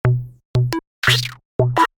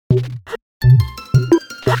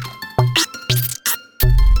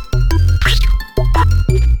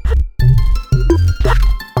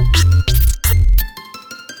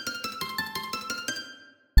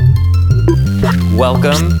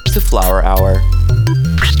Welcome to Flower Hour.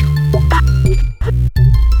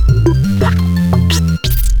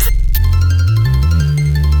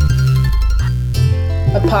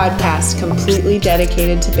 A podcast completely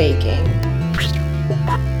dedicated to baking.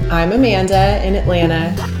 I'm Amanda in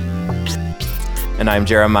Atlanta. And I'm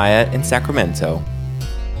Jeremiah in Sacramento.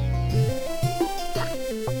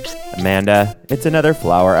 Amanda, it's another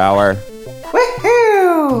Flower Hour.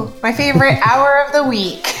 Woohoo! My favorite hour of the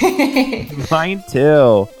week. Mine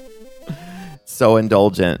too. So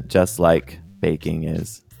indulgent, just like baking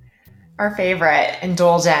is. Our favorite,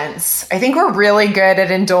 indulgence. I think we're really good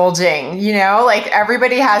at indulging, you know? Like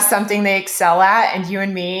everybody has something they excel at, and you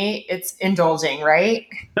and me, it's indulging, right?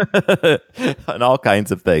 And all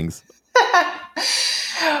kinds of things.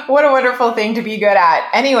 What a wonderful thing to be good at.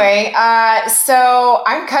 Anyway, so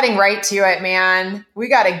I'm cutting right to it, man. We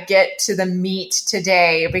got to get to the meat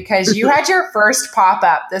today because you had your first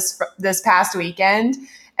pop-up this past weekend,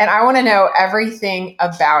 and I want to know everything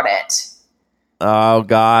about it. Oh,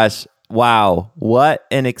 gosh. Wow. What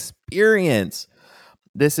an experience.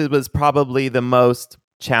 Was probably the most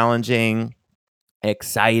challenging,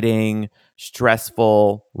 exciting,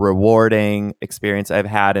 stressful, rewarding experience I've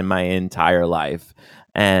had in my entire life.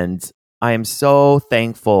 And I am so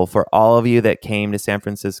thankful for all of you that came to San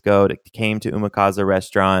Francisco, that came to Umakaza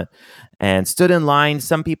restaurant and stood in line.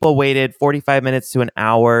 Some people waited 45 minutes to an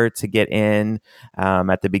hour to get in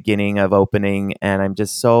at the beginning of opening. And I'm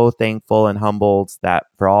just so thankful and humbled that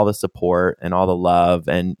for all the support and all the love.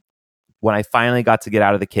 And when I finally got to get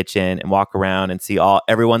out of the kitchen and walk around and see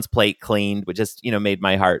everyone's plate cleaned, which just, made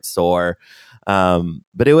my heart soar.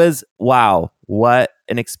 But it was, wow, what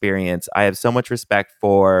an experience. I have so much respect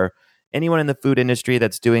for anyone in the food industry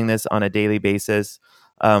that's doing this on a daily basis.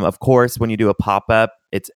 Of course, when you do a pop-up,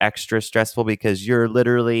 it's extra stressful because you're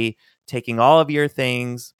literally taking all of your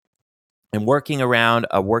things and working around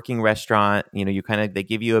a working restaurant. They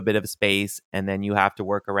give you a bit of space and then you have to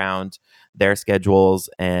work around their schedules,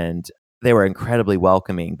 and they were incredibly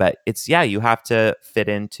welcoming. But you have to fit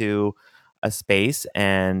into a space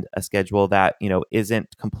and a schedule that,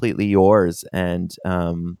 isn't completely yours. And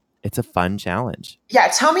it's a fun challenge. Yeah,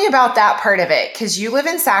 tell me about that part of it, because you live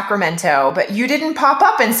in Sacramento, but you didn't pop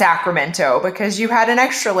up in Sacramento because you had an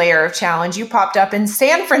extra layer of challenge. You popped up in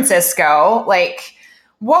San Francisco. Like,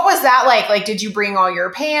 what was that like? Like, did you bring all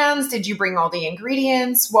your pans? Did you bring all the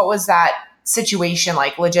ingredients? What was that situation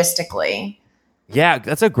like logistically? Yeah,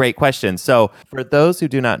 that's a great question. So for those who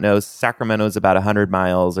do not know, Sacramento is about 100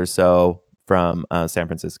 miles or so from San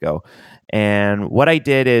Francisco. And what I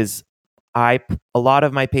did is a lot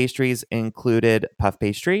of my pastries included puff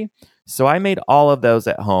pastry. So I made all of those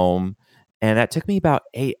at home. And that took me about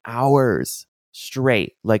 8 hours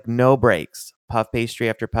straight, like no breaks, puff pastry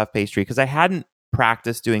after puff pastry, because I hadn't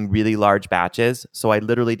practiced doing really large batches. So I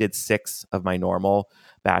literally did 6 of my normal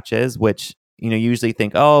batches, which usually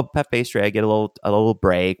think, oh, puff pastry, I get a little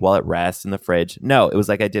break while it rests in the fridge. No, it was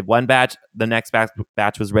like I did one batch, the next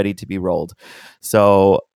batch was ready to be rolled.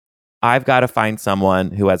 So I've got to find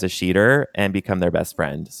someone who has a sheeter and become their best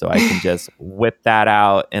friend, so I can just whip that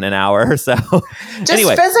out in an hour or so.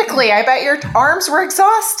 Anyway, physically, I bet your arms were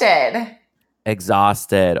exhausted.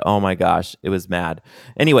 Oh my gosh, it was mad.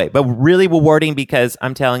 Anyway, but really rewarding because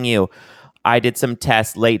I'm telling you, I did some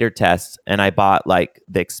later tests, and I bought like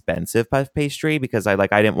the expensive puff pastry because I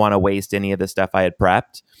didn't want to waste any of the stuff I had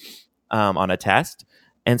prepped on a test.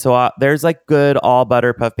 And so there's like good all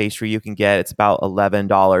butter puff pastry you can get. It's about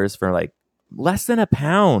 $11 for like less than a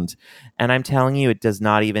pound. And I'm telling you, it does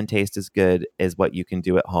not even taste as good as what you can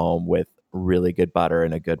do at home with really good butter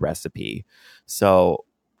and a good recipe. So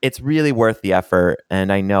it's really worth the effort.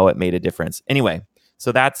 And I know it made a difference. Anyway,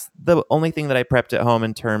 so that's the only thing that I prepped at home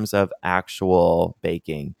in terms of actual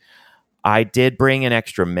baking. I did bring an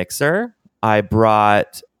extra mixer. I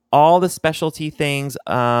brought all the specialty things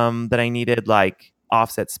that I needed, like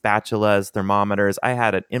offset spatulas, thermometers. I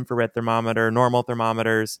had an infrared thermometer, normal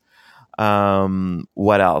thermometers.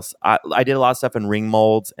 What else? I did a lot of stuff in ring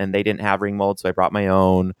molds, and they didn't have ring molds, so I brought my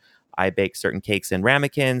own. I baked certain cakes in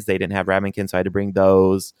ramekins. They didn't have ramekins, so I had to bring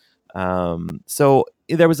those. So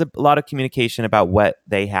there was a lot of communication about what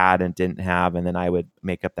they had and didn't have, and then I would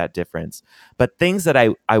make up that difference. But things that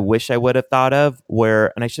I wish I would have thought of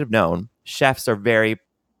were, and I should have known, chefs are very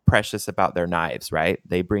precious about their knives, right?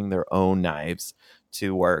 They bring their own knives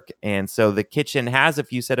to work. And so the kitchen has a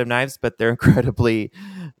few set of knives, but they're incredibly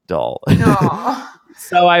dull.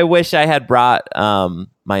 So I wish I had brought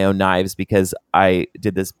my own knives, because I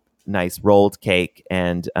did this nice rolled cake,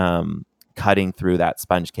 and cutting through that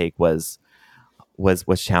sponge cake was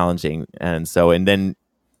challenging. And then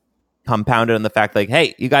compounded on the fact like,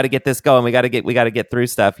 hey, you got to get this going. We got to get through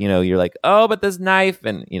stuff. You're like, oh, but this knife,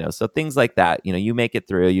 and so things like that. You make it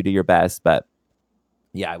through. You do your best, but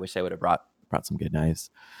yeah, I wish I would have brought some good knives.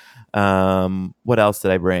 What else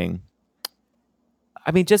did I bring?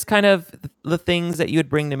 I mean, just kind of the things that you would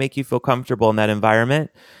bring to make you feel comfortable in that environment.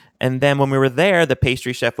 And then when we were there, the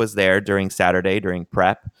pastry chef was there during Saturday, during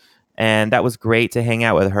prep. And that was great to hang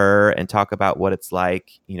out with her and talk about what it's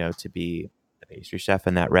like, to be a pastry chef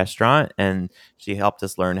in that restaurant. And she helped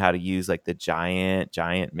us learn how to use like the giant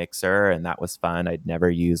mixer. And that was fun. I'd never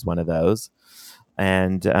used one of those.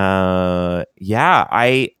 And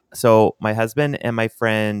so my husband and my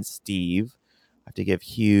friend Steve, I have to give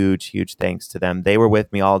huge thanks to them. They were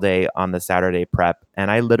with me all day on the Saturday prep,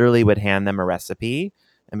 and I literally would hand them a recipe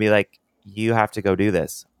and be like, you have to go do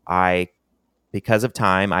this. Because of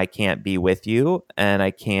time, I can't be with you and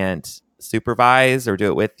I can't supervise or do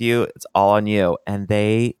it with you. It's all on you. And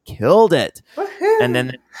they killed it. Woohoo. And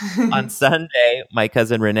then on Sunday, my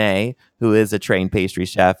cousin Renee, who is a trained pastry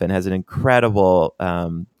chef and has an incredible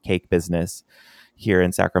cake business here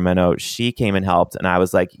in Sacramento, she came and helped. And I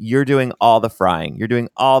was like, you're doing all the frying. You're doing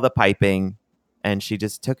all the piping. And she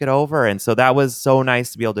just took it over. And so that was so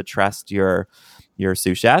nice to be able to trust your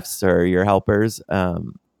sous chefs or your helpers.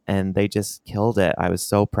 And they just killed it. I was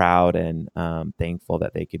so proud and thankful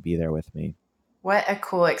that they could be there with me. What a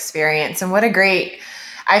cool experience. And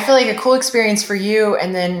I feel like a cool experience for you.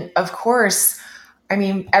 And then, of course, I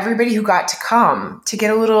mean, everybody who got to come to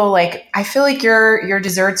get a little, like, I feel like your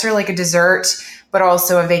desserts are like a dessert, but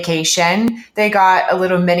also a vacation. They got a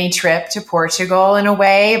little mini trip to Portugal in a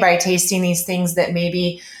way by tasting these things that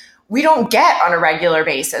maybe we don't get on a regular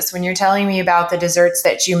basis. When you're telling me about the desserts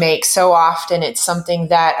that you make so often, it's something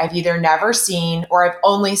that I've either never seen or I've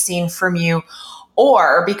only seen from you,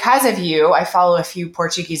 or because of you, I follow a few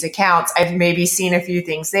Portuguese accounts. I've maybe seen a few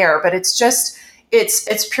things there, but it's just,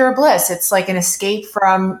 it's pure bliss. It's like an escape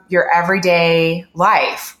from your everyday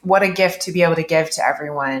life. What a gift to be able to give to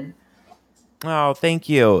everyone. Oh, thank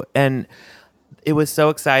you. And it was so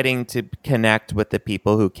exciting to connect with the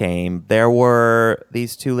people who came. There were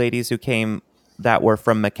these two ladies who came that were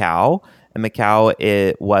from Macau. And Macau,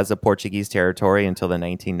 it was a Portuguese territory until the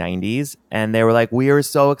 1990s. And they were like, we are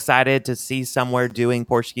so excited to see somewhere doing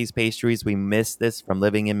Portuguese pastries. We miss this from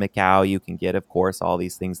living in Macau. You can get, of course, all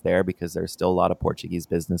these things there because there's still a lot of Portuguese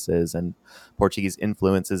businesses and Portuguese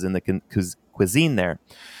influences in the cuisine there.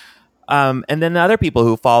 And then the other people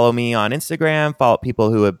who follow me on Instagram, follow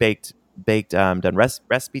people who have done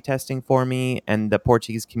recipe testing for me, and the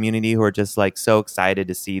Portuguese community who are just like so excited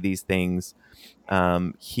to see these things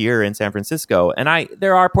here in San Francisco. And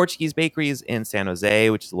there are Portuguese bakeries in San Jose,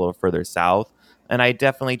 which is a little further south. And I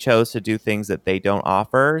definitely chose to do things that they don't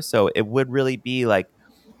offer. So it would really be like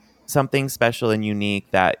something special and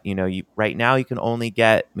unique that, right now you can only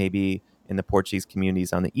get maybe in the Portuguese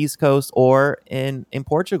communities on the East Coast or in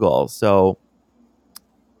Portugal. So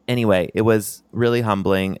anyway, it was really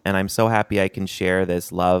humbling, and I'm so happy I can share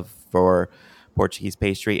this love for Portuguese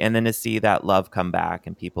pastry, and then to see that love come back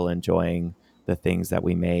and people enjoying the things that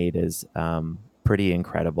we made is pretty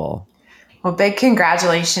incredible. Well, big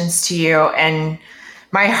congratulations to you. And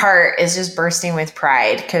my heart is just bursting with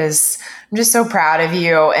pride because I'm just so proud of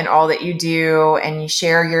you and all that you do. And you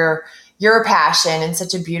share your passion in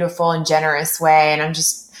such a beautiful and generous way. And I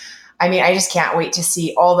just can't wait to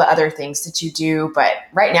see all the other things that you do. But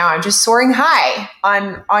right now I'm just soaring high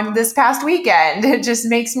on this past weekend. It just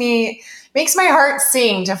makes my heart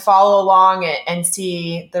sing to follow along and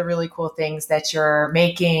see the really cool things that you're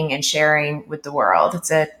making and sharing with the world.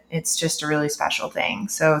 It's just a really special thing.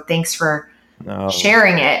 So thanks for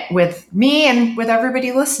sharing it with me and with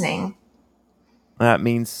everybody listening. That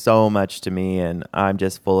means so much to me, and I'm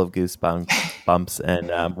just full of goosebumps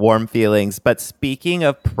and warm feelings. But speaking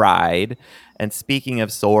of pride and speaking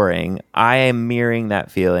of soaring, I am mirroring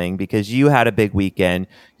that feeling because you had a big weekend.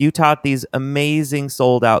 You taught these amazing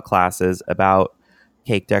sold-out classes about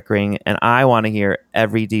cake decorating, and I want to hear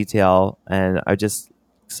every detail, and I'm just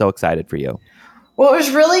so excited for you. What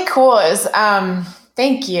was really cool is,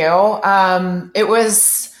 thank you. It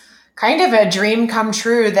was kind of a dream come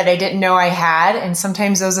true that I didn't know I had. And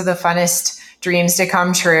sometimes those are the funnest dreams to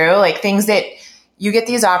come true, like things that you get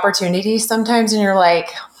these opportunities sometimes and you're like,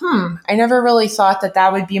 I never really thought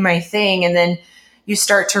that would be my thing. And then you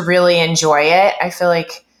start to really enjoy it. I feel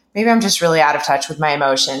like maybe I'm just really out of touch with my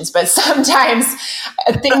emotions, but sometimes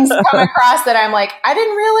things come across that I'm like, I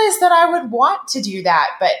didn't realize that I would want to do that.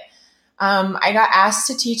 But I got asked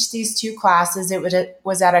to teach these two classes. It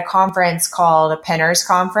was at a conference called a Pinners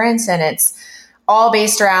Conference, and it's all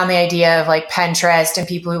based around the idea of like Pinterest and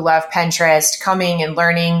people who love Pinterest coming and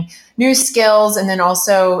learning new skills. And then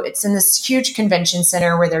also it's in this huge convention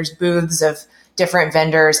center where there's booths of different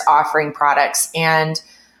vendors offering products. And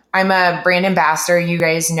I'm a brand ambassador, you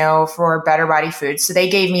guys know, for Better Body Foods. So they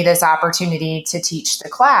gave me this opportunity to teach the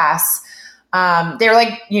class. They were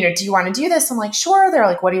like, do you want to do this? I'm like, sure. They're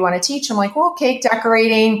like, what do you want to teach? I'm like, well, cake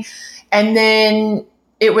decorating. And then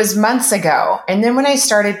it was months ago. And then when I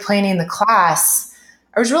started planning the class,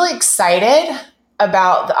 I was really excited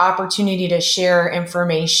about the opportunity to share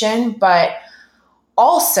information, but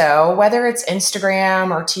also, whether it's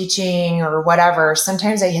Instagram or teaching or whatever,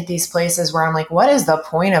 sometimes I hit these places where I'm like, what is the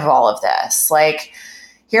point of all of this? Like,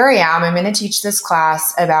 here I am, I'm going to teach this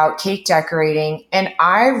class about cake decorating, and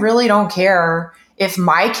I really don't care if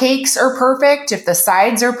my cakes are perfect, if the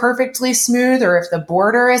sides are perfectly smooth, or if the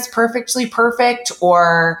border is perfectly perfect,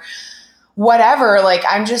 or whatever. Like,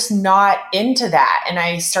 I'm just not into that. And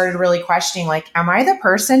I started really questioning, like, am I the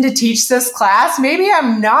person to teach this class? Maybe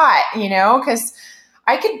I'm not, because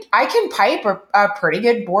I can pipe a pretty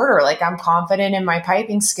good border. Like, I'm confident in my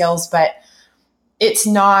piping skills, but it's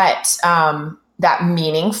not that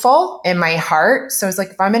meaningful in my heart. So it's like,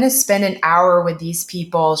 if I'm going to spend an hour with these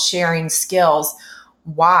people sharing skills,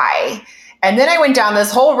 why? And then I went down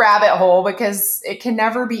this whole rabbit hole, because it can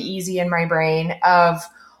never be easy in my brain, of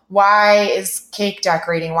why is cake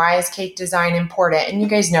decorating? Why is cake design important? And you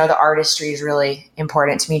guys know the artistry is really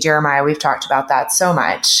important to me, Jeremiah. We've talked about that so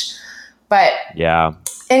much. But Yeah.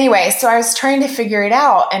 anyway, so I was trying to figure it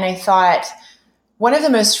out, and I thought, one of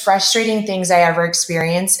the most frustrating things I ever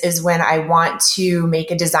experience is when I want to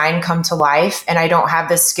make a design come to life and I don't have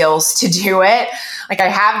the skills to do it. Like, I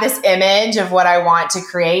have this image of what I want to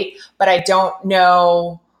create, but I don't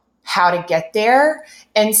know how to get there.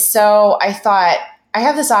 And so I thought, I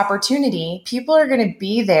have this opportunity. People are going to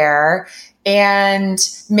be there, and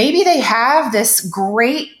maybe they have this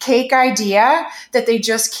great cake idea that they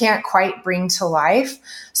just can't quite bring to life.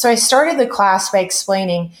 So I started the class by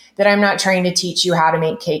explaining that I'm not trying to teach you how to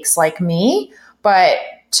make cakes like me, but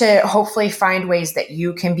to hopefully find ways that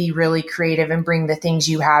you can be really creative and bring the things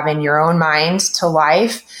you have in your own mind to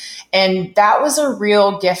life. And that was a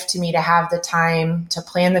real gift to me, to have the time to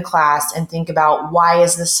plan the class and think about, why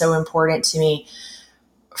is this so important to me?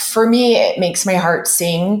 For me, it makes my heart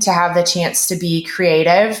sing to have the chance to be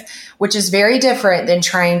creative, which is very different than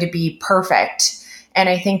trying to be perfect. And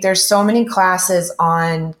I think there's so many classes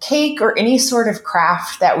on cake or any sort of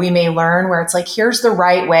craft that we may learn where it's like, here's the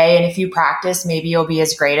right way, and if you practice, maybe you'll be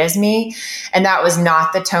as great as me. And that was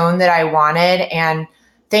not the tone that I wanted. And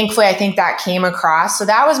thankfully, I think that came across. So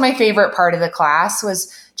that was my favorite part of the class,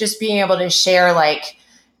 was just being able to share, like,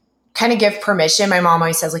 kind of give permission. My mom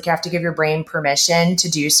always says, like, you have to give your brain permission to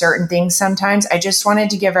do certain things sometimes. I just wanted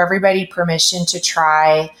to give everybody permission to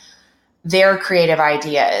try their creative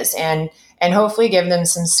ideas and hopefully give them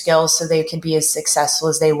some skills so they could be as successful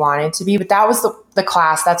as they wanted to be. But that was the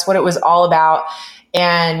class. That's what it was all about.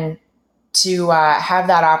 And to have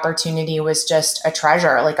that opportunity was just a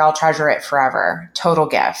treasure. Like, I'll treasure it forever. Total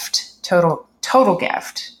gift. Total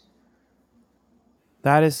gift.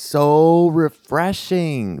 That is so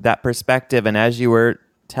refreshing, that perspective. And as you were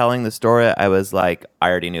telling the story, I was like, I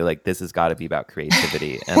already knew, like, this has got to be about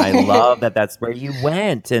creativity. And I love that that's where you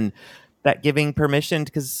went, and that giving permission,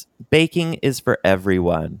 because baking is for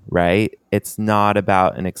everyone, right? It's not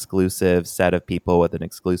about an exclusive set of people with an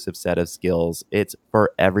exclusive set of skills. It's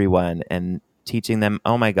for everyone. And teaching them,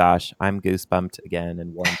 oh my gosh, I'm goosebumped again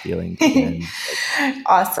and warm feelings again.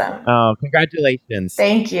 Awesome. Oh, congratulations.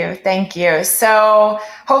 Thank you. Thank you. So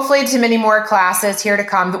hopefully to many more classes here to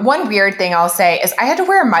come. The one weird thing I'll say is I had to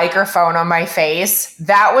wear a microphone on my face.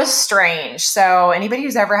 That was strange. So anybody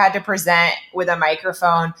who's ever had to present with a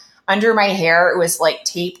microphone under my hair, it was like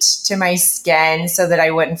taped to my skin so that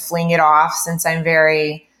I wouldn't fling it off, since I'm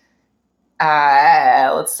very,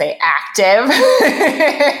 let's say, active.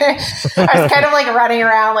 I was kind of like running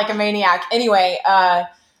around like a maniac. Anyway,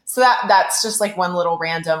 so that's just like one little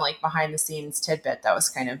random, like, behind the scenes tidbit that was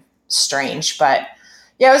kind of strange. But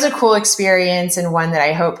yeah, it was a cool experience, and one that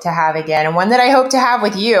I hope to have again, and one that I hope to have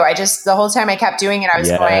with you. The whole time I kept doing it, I was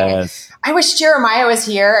going, I wish Jeremiah was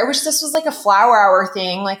here. I wish this was like a flower hour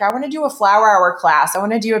thing. Like, I want to do a flower hour class. I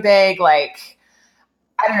want to do a big, like,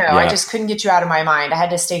 I don't know. Yeah. I just couldn't get you out of my mind. I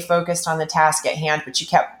had to stay focused on the task at hand, but you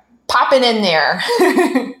kept popping in there.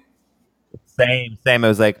 Same. It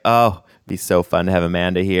was like, oh, it'd be so fun to have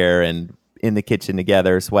Amanda here and in the kitchen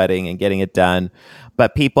together, sweating and getting it done.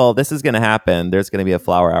 But people, this is going to happen. There's going to be a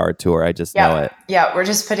flower hour tour. I just know it. Yeah, we're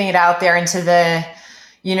just putting it out there into the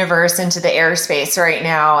universe, into the airspace right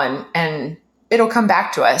now, and it'll come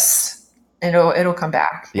back to us. It'll come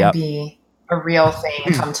back and Yep. be a real thing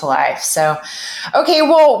and come to life. So, okay,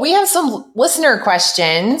 well, we have some listener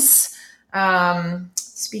questions.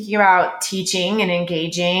 Speaking about teaching and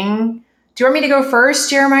engaging, do you want me to go first,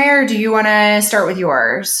 Jeremiah, or do you want to start with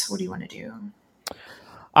yours? What do you want to do?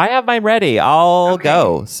 I have mine ready. I'll Okay.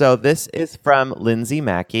 go. So this is from Lindsay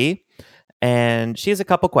Mackey, and she has a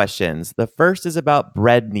couple questions. The first is about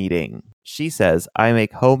bread kneading. She says, I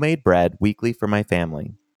make homemade bread weekly for my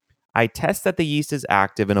family. I test that the yeast is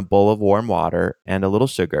active in a bowl of warm water and a little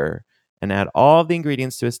sugar, and add all of the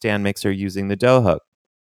ingredients to a stand mixer using the dough hook.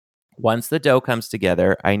 Once the dough comes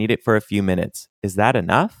together, I knead it for a few minutes. Is that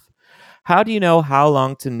enough? How do you know how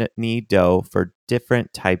long to knead dough for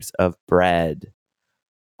different types of bread?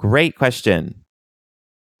 Great question.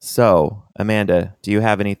 So, Amanda, do you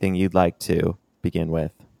have anything you'd like to begin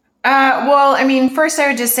with? Well, I mean, first I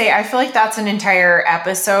would just say I feel like that's an entire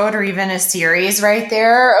episode or even a series right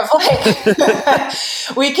there of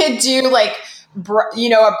like we could do like a bread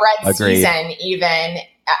Agreed. season even.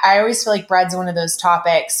 I always feel like bread's one of those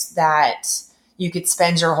topics that you could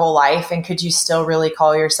spend your whole life, and could you still really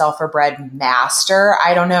call yourself a bread master?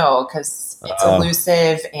 I don't know, because it's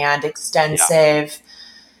elusive and extensive. Yeah.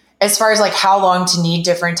 As far as like how long to knead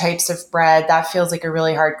different types of bread, that feels like a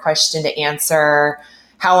really hard question to answer.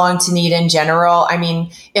 How long to knead in general? I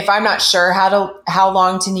mean, if I'm not sure how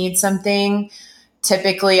long to knead something,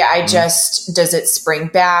 typically I just, does it spring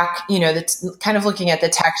back? You know, that's kind of looking at the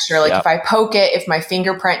texture. Like if I poke it, if my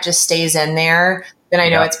fingerprint just stays in there, then I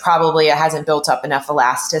know it's probably, it hasn't built up enough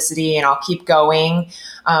elasticity, and I'll keep going.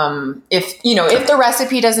 If the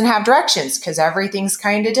recipe doesn't have directions, because everything's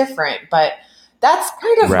kind of different, but that's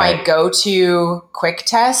kind of my go-to quick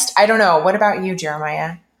test. I don't know. What about you,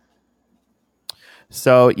 Jeremiah?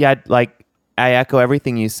 So, yeah, like I echo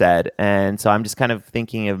everything you said. And so I'm just kind of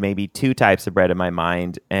thinking of maybe two types of bread in my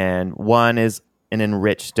mind. And one is an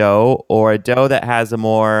enriched dough, or a dough that has a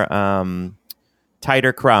more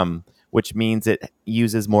tighter crumb, which means it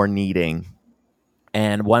uses more kneading.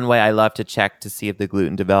 And one way I love to check to see if the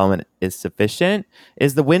gluten development is sufficient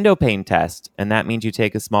is the window pane test. And that means you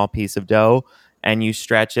take a small piece of dough and you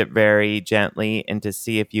stretch it very gently, and to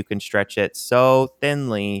see if you can stretch it so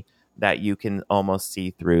thinly that you can almost see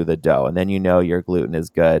through the dough. And then you know your gluten is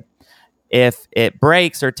good. If it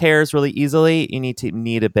breaks or tears really easily, you need to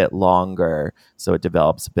knead a bit longer so it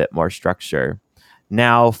develops a bit more structure.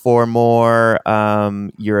 Now, for more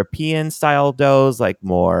European style doughs, like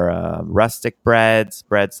more rustic breads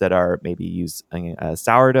that are maybe using a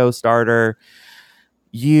sourdough starter,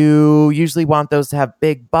 you usually want those to have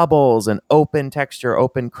big bubbles and open texture,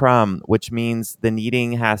 open crumb, which means the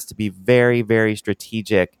kneading has to be very, very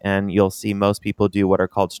strategic. And you'll see most people do what are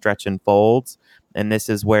called stretch and folds. And this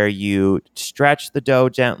is where you stretch the dough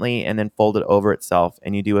gently and then fold it over itself.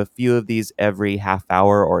 And you do a few of these every half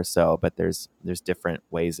hour or so, but there's different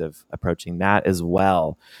ways of approaching that as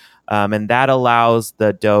well. And that allows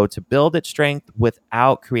the dough to build its strength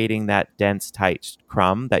without creating that dense, tight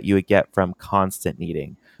crumb that you would get from constant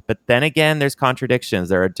kneading. But then again, there's contradictions.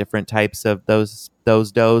 There are different types of those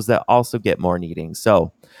doughs that also get more kneading.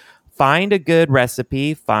 So find a good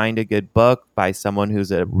recipe, find a good book by someone who's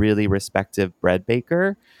a really respected bread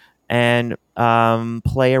baker, and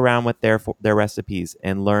play around with their recipes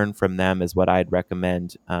and learn from them is what I'd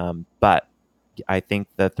recommend. But I think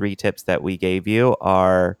the 3 tips that we gave you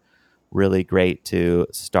are really great to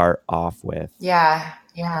start off with. Yeah.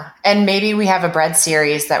 And maybe we have a bread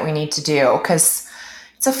series that we need to do, because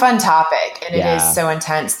it's a fun topic, and it is so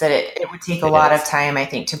intense that it would take a lot of time, I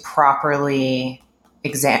think, to properly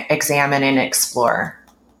examine and explore.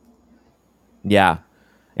 Yeah.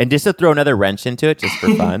 And just to throw another wrench into it, just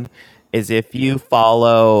for fun, is if you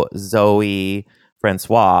follow Zoe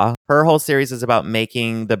Francois, her whole series is about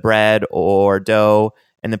making the bread or dough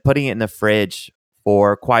and then putting it in the fridge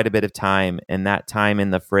for quite a bit of time. And that time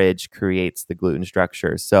in the fridge creates the gluten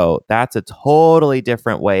structure. So that's a totally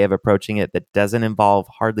different way of approaching it that doesn't involve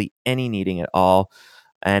hardly any kneading at all.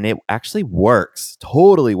 And it actually works,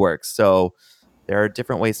 totally works. So there are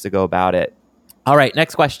different ways to go about it. All right,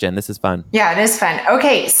 next question. This is fun. Yeah, it is fun.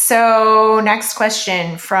 Okay, so next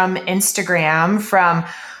question from Instagram, from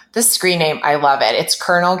the screen name. I love it. It's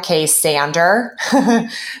Colonel K Sander.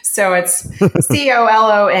 So it's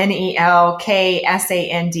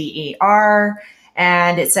COLONELKSANDER.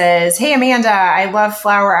 And it says, "Hey, Amanda, I love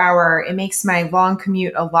Flour Hour. It makes my long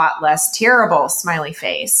commute a lot less terrible. Smiley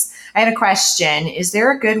face. I had a question. Is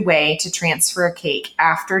there a good way to transfer a cake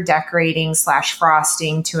after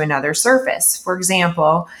decorating/frosting to another surface? For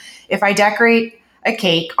example, if I decorate a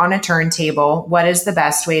cake on a turntable, what is the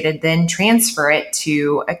best way to then transfer it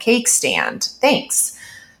to a cake stand? Thanks."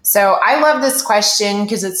 So I love this question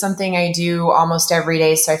because it's something I do almost every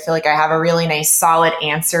day. So I feel like I have a really nice, solid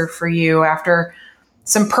answer for you after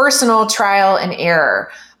some personal trial and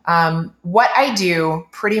error. What I do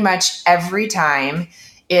pretty much every time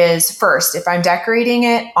is first, if I'm decorating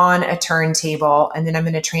it on a turntable, and then I'm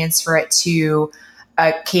going to transfer it to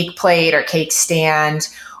a cake plate or cake stand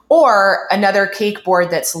or another cake board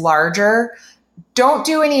that's larger. Don't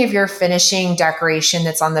do any of your finishing decoration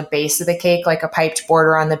that's on the base of the cake, like a piped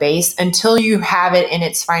border on the base, until you have it in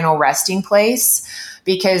its final resting place,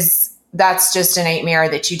 because that's just a nightmare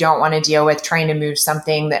that you don't want to deal with. Trying to move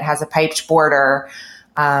something that has a piped border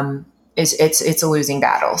it's a losing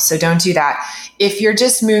battle. So don't do that. If you're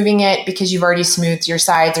just moving it because you've already smoothed your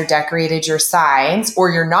sides or decorated your sides,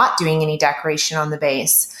 or you're not doing any decoration on the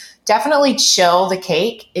base, definitely chill the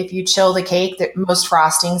cake. If you chill the cake, that most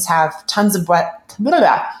frostings have tons of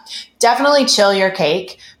butter. Definitely chill your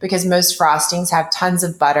cake because most frostings have tons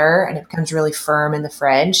of butter and it becomes really firm in the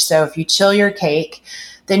fridge. So if you chill your cake,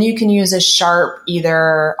 then you can use a sharp,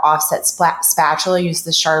 either offset spatula, use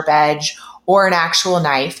the sharp edge, or an actual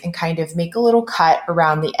knife and kind of make a little cut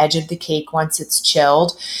around the edge of the cake once it's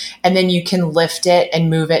chilled. And then you can lift it and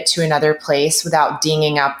move it to another place without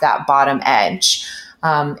dinging up that bottom edge.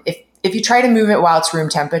 If you try to move it while it's room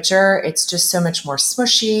temperature, it's just so much more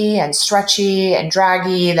smushy and stretchy and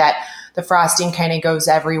draggy that the frosting kind of goes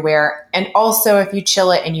everywhere. And also, if you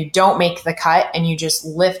chill it and you don't make the cut and you just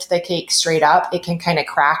lift the cake straight up, it can kind of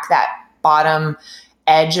crack that bottom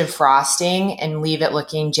edge of frosting and leave it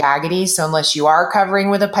looking jaggedy. So unless you are covering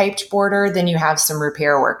with a piped border, then you have some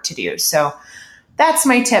repair work to do. So that's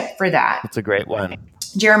my tip for that. That's a great one.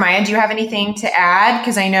 Jeremiah, do you have anything to add?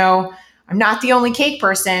 Because I know I'm not the only cake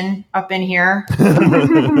person up in here.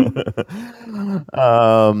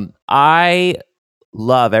 I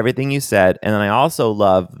love everything you said. And then I also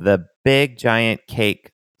love the big giant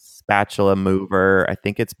cake spatula mover. I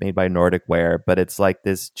think it's made by Nordic Ware, but it's like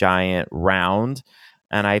this giant round.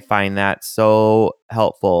 And I find that so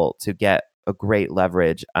helpful to get a great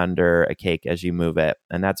leverage under a cake as you move it.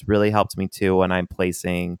 And that's really helped me too when I'm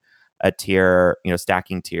placing a tier,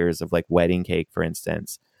 stacking tiers of like wedding cake, for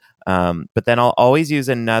instance. But then I'll always use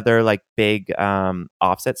another like big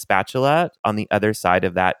offset spatula on the other side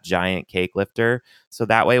of that giant cake lifter. So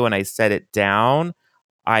that way, when I set it down,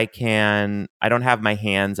 I don't have my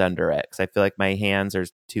hands under it because I feel like my hands are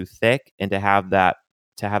too thick. And to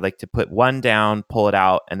put one down, pull it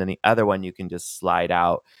out, and then the other one you can just slide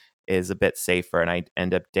out is a bit safer. And I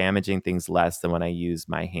end up damaging things less than when I use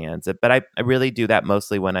my hands. But I really do that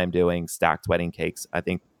mostly when I'm doing stacked wedding cakes. I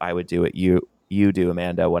think I would do it. You do,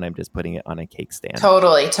 Amanda, when I'm just putting it on a cake stand.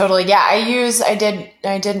 Totally. Yeah, I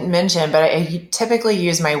didn't mention, but I typically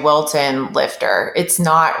use my Wilton lifter. It's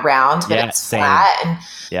not round, but it's same. flat. And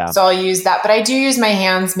so I'll use that. But I do use my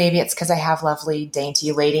hands. Maybe it's because I have lovely,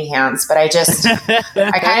 dainty lady hands, but I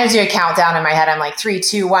kind of do a countdown in my head. I'm like 3,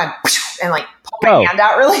 2, 1, and like pull my hand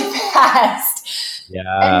out really fast.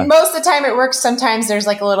 Yeah. And most of the time it works. Sometimes there's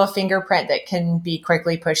like a little fingerprint that can be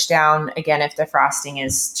quickly pushed down. Again, if the frosting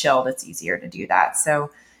is chilled, it's easier to do that. So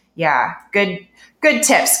yeah, good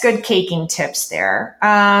tips, good caking tips there.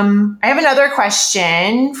 I have another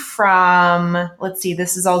question from, let's see,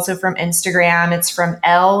 this is also from Instagram. It's from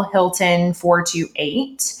L Hilton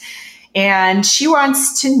 428. And she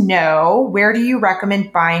wants to know, where do you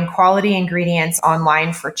recommend buying quality ingredients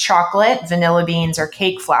online for chocolate, vanilla beans, or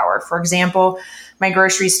cake flour? For example, my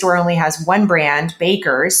grocery store only has one brand,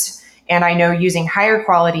 Baker's, and I know using higher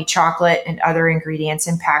quality chocolate and other ingredients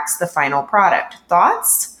impacts the final product.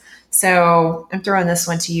 Thoughts? So I'm throwing this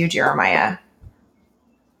one to you, Jeremiah.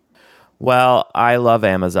 Well, I love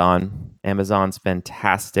Amazon. Amazon's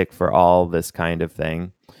fantastic for all this kind of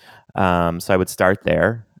thing. So I would start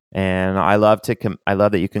there. And I love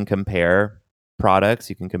that you can compare products,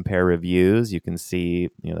 you can compare reviews, you can see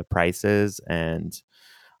the prices, and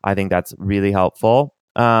I think that's really helpful.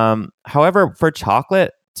 However, for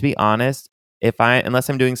chocolate, to be honest, unless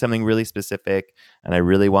I'm doing something really specific and I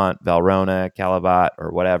really want Valrhona, Calabat,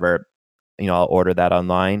 or whatever, I'll order that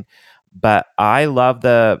online. But I love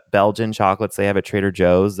the Belgian chocolates they have at Trader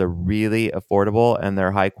Joe's. They're really affordable and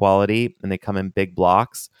they're high quality and they come in big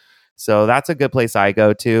blocks. So that's a good place I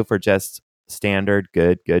go to for just standard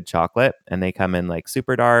good chocolate. And they come in like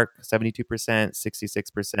super dark, 72%,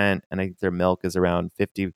 66%. And I think their milk is around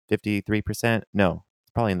 53%. No, it's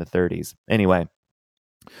probably in the 30s. Anyway,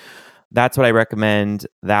 that's what I recommend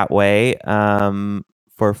that way.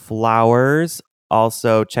 For flowers,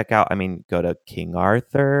 also check out, go to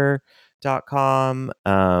kingarthur.com,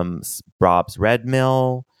 Rob's Red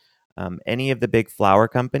Mill. Any of the big flower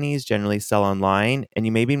companies generally sell online, and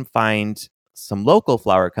you maybe find some local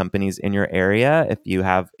flour companies in your area. If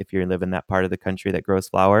you live in that part of the country that grows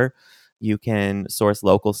flour, you can source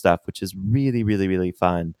local stuff, which is really, really, really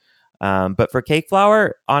fun. But for cake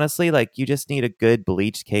flour, honestly, like you just need a good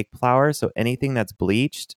bleached cake flour. So anything that's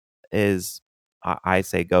bleached is, I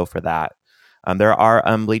say, go for that. There are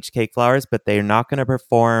unbleached cake flours, but they're not going to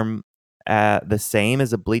perform the same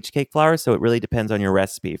as a bleached cake flour. So it really depends on your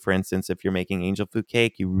recipe. For instance, if you're making angel food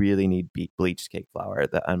cake, you really need bleached cake flour.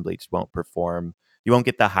 The unbleached won't perform. You won't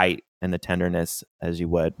get the height and the tenderness as you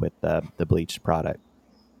would with the bleached product.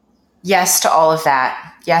 Yes to all of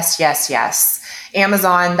that. Yes, yes, yes.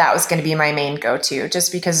 Amazon, that was going to be my main go-to,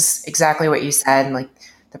 just because exactly what you said, like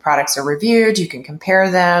the products are reviewed, you can compare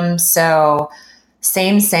them. So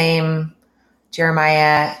same.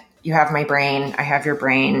 Jeremiah, you have my brain. I have your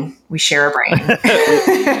brain. We share a brain.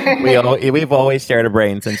 We've always shared a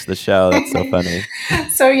brain since the show. That's so funny.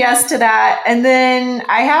 So yes to that. And then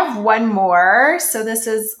I have one more. So this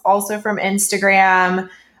is also from Instagram.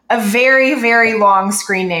 A very, very long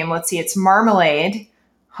screen name. Let's see. It's Marmalade,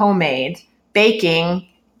 Homemade, Baking,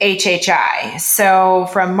 HHI. So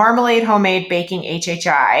from Marmalade, Homemade, Baking,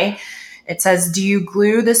 HHI, it says, do you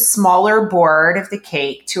glue the smaller board of the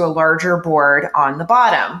cake to a larger board on the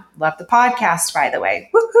bottom? Love the podcast, by the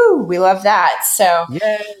way. Woohoo! We love that. So,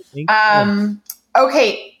 yay!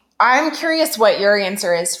 Okay. I'm curious what your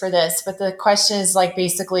answer is for this, but the question is like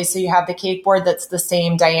basically, so you have the cake board that's the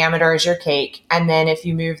same diameter as your cake. And then if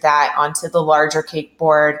you move that onto the larger cake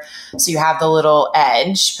board, so you have the little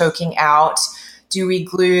edge poking out, do we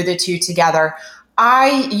glue the two together?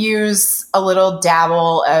 I use a little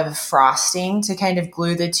dabble of frosting to kind of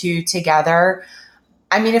glue the two together.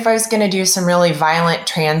 I mean, if I was going to do some really violent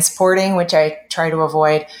transporting, which I try to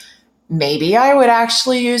avoid, maybe I would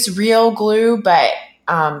actually use real glue, but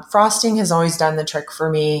frosting has always done the trick for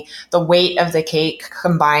me. The weight of the cake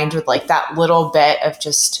combined with like that little bit of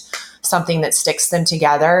just something that sticks them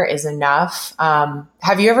together is enough.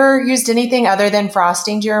 Have you ever used anything other than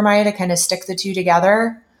frosting, Jeremiah, to kind of stick the two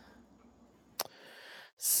together?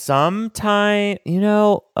 Sometime,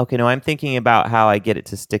 okay, no, I'm thinking about how I get it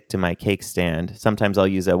to stick to my cake stand. Sometimes I'll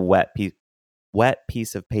use a wet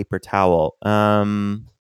piece of paper towel.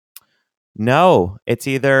 No, it's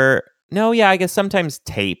either I guess sometimes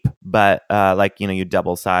tape, but like you not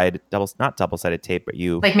double-sided tape, but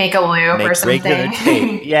you like make a loop or something. Regular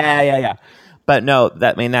tape. Yeah. But no,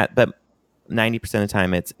 but 90% of the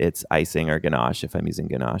time it's icing or ganache if I'm using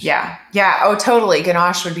ganache. Yeah. Oh, totally.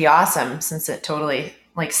 Ganache would be awesome since it totally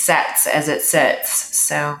like sets as it sits.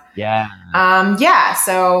 So yeah.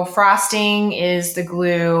 So frosting is the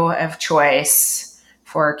glue of choice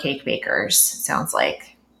for cake bakers. It sounds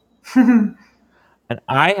like. And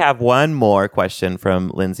I have one more question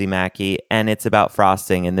from Lindsay Mackey, and it's about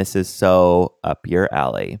frosting, and this is so up your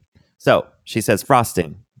alley. So she says,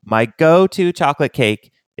 frosting. My go-to chocolate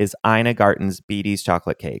cake is Ina Garten's Beatty's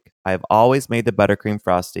chocolate cake. I've always made the buttercream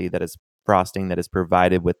frosting that is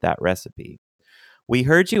provided with that recipe. We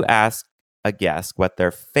heard you ask a guest what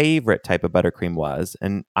their favorite type of buttercream was,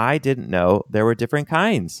 and I didn't know there were different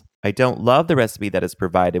kinds. I don't love the recipe that is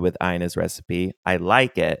provided with Ina's recipe. I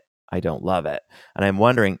like it. I don't love it. And I'm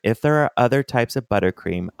wondering if there are other types of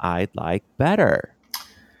buttercream I'd like better.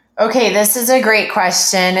 Okay, this is a great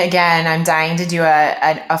question. Again, I'm dying to do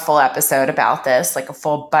a full episode about this, like a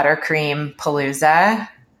full buttercream palooza.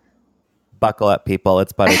 Buckle up, people.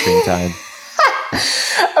 It's buttercream time.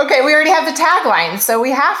 Okay, we already have the tagline, so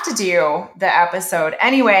we have to do the episode.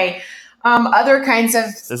 Anyway, other kinds of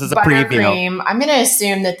this is buttercream. I'm going to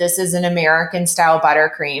assume that this is an American style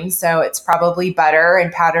buttercream. So it's probably butter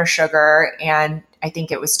and powdered sugar. And I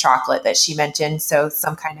think it was chocolate that she mentioned. So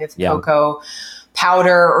some kind of cocoa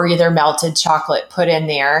powder or either melted chocolate put in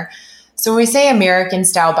there. So when we say American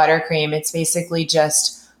style buttercream, it's basically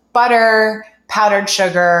just butter, powdered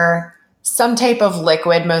sugar, some type of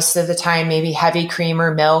liquid most of the time, maybe heavy cream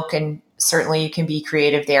or milk. And certainly you can be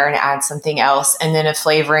creative there and add something else. And then a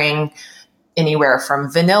flavoring anywhere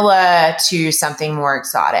from vanilla to something more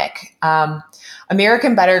exotic.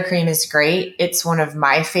 American buttercream is great. It's one of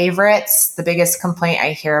my favorites. The biggest complaint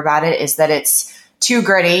I hear about it is that it's too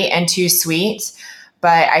gritty and too sweet.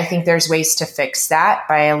 But I think there's ways to fix that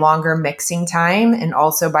by a longer mixing time and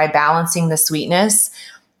also by balancing the sweetness.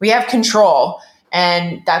 We have control.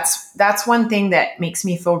 And that's one thing that makes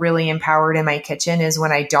me feel really empowered in my kitchen is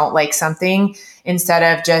when I don't like something, instead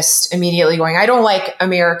of just immediately going, I don't like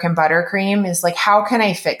American buttercream, is like, how can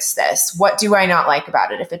I fix this? What do I not like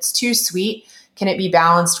about it? If it's too sweet, can it be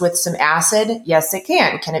balanced with some acid? Yes, it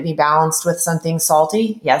can. Can it be balanced with something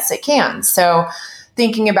salty? Yes, it can. So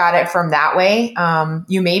thinking about it from that way,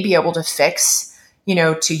 you may be able to fix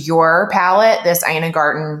to your palate, this Ina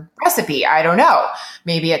Garten recipe. I don't know.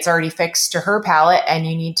 Maybe it's already fixed to her palate and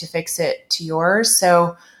you need to fix it to yours.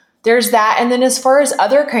 So there's that. And then as far as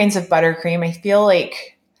other kinds of buttercream, I feel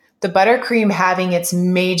like the buttercream having its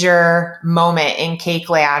major moment in cake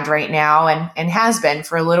land right now and has been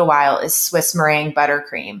for a little while is Swiss meringue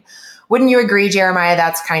buttercream. Wouldn't you agree, Jeremiah?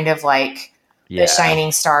 That's kind of like the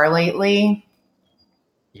shining star lately.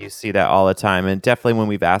 You see that all the time. And definitely when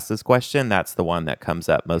we've asked this question, that's the one that comes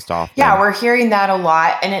up most often. Yeah, we're hearing that a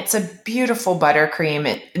lot. And it's a beautiful buttercream.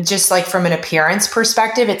 It, just like from an appearance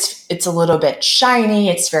perspective, it's a little bit shiny.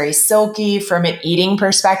 It's very silky. From an eating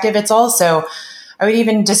perspective, it's also, I would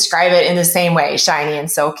even describe it in the same way, shiny and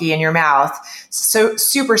silky in your mouth. So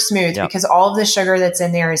super smooth because all of the sugar that's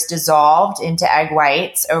in there is dissolved into egg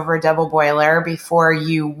whites over a double boiler before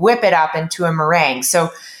you whip it up into a meringue.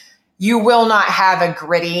 So you will not have a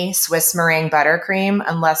gritty Swiss meringue buttercream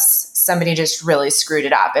unless somebody just really screwed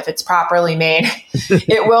it up. If it's properly made,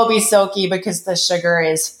 it will be silky because the sugar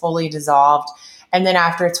is fully dissolved. And then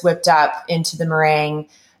after it's whipped up into the meringue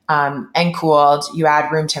and cooled, you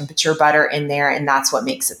add room temperature butter in there, and that's what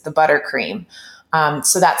makes it the buttercream.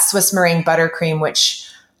 So that's Swiss meringue buttercream, which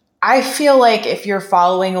I feel like if you're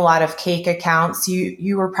following a lot of cake accounts,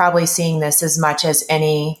 you were probably seeing this as much as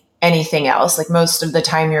anything else. Like most of the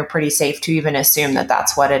time, you're pretty safe to even assume that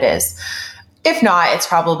that's what it is. If not, it's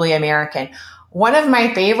probably American. One of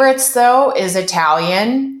my favorites, though, is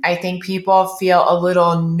Italian. I think people feel a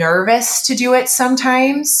little nervous to do it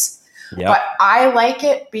sometimes. Yep. But I like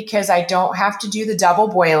it because I don't have to do the double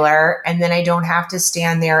boiler, and then I don't have to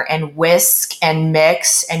stand there and whisk and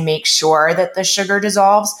mix and make sure that the sugar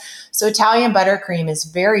dissolves. So Italian buttercream is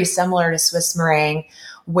very similar to Swiss meringue,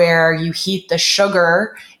 where you heat the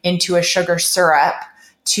sugar into a sugar syrup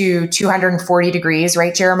to 240 degrees,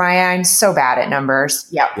 right, Jeremiah? I'm so bad at numbers.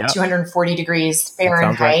 Yep. 240 degrees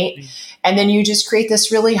Fahrenheit. Right. And then you just create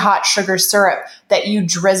this really hot sugar syrup that you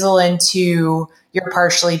drizzle into your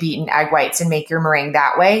partially beaten egg whites and make your meringue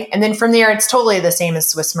that way. And then from there, it's totally the same as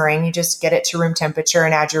Swiss meringue. You just get it to room temperature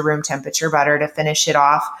and add your room temperature butter to finish it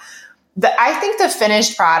off. I think the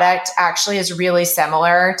finished product actually is really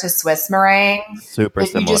similar to Swiss meringue. Super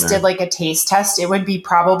similar. If you just did like a taste test, it would be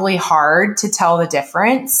probably hard to tell the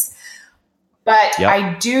difference. But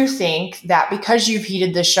I do think that because you've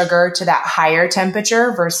heated the sugar to that higher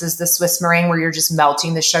temperature versus the Swiss meringue where you're just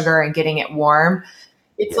melting the sugar and getting it warm,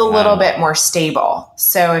 it's a little bit more stable.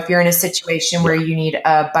 So if you're in a situation where you need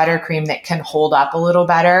a buttercream that can hold up a little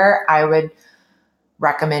better, I would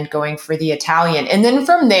recommend going for the Italian. And then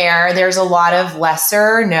from there, there's a lot of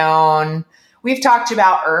lesser known. We've talked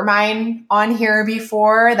about ermine on here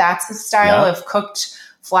before. That's the style of cooked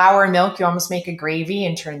flour and milk. You almost make a gravy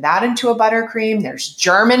and turn that into a buttercream. There's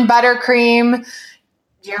German buttercream.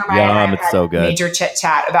 Jeremiah, it's so good. Major chit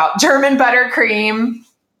chat about German buttercream.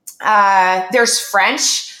 There's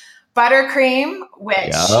French buttercream,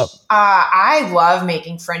 which I love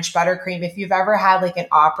making French buttercream. If you've ever had like an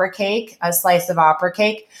opera cake, a slice of opera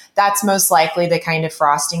cake, that's most likely the kind of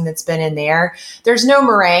frosting that's been in there. There's no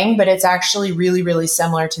meringue, but it's actually really, really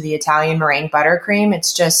similar to the Italian meringue buttercream.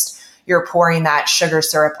 It's just you're pouring that sugar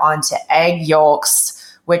syrup onto egg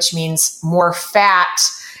yolks, which means more fat.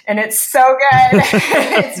 And it's so good.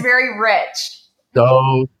 It's very rich.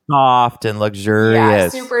 So soft and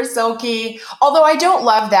luxurious. Yeah, super silky. Although I don't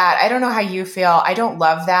love that. I don't know how you feel. I don't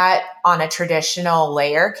love that on a traditional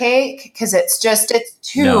layer cake because it's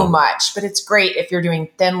too much. But it's great if you're doing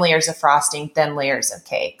thin layers of frosting, thin layers of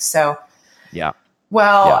cake. So,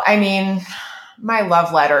 I mean, my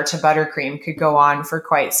love letter to buttercream could go on for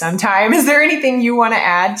quite some time. Is there anything you want to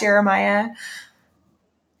add, Jeremiah?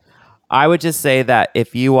 I would just say that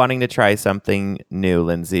if you wanting to try something new,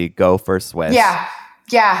 Lindsay, go for Swiss.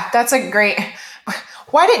 Yeah, that's a great.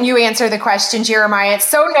 Why didn't you answer the question, Jeremiah? It's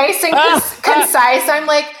so nice and concise. I'm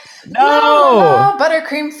like, no,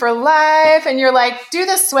 buttercream for life. And you're like, do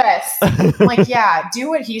the Swiss. I'm like, yeah, do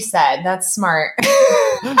what he said. That's smart.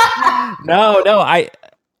 No,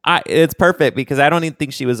 it's perfect because I don't even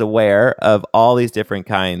think she was aware of all these different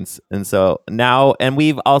kinds. And so now, and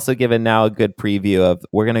we've also given now a good preview of,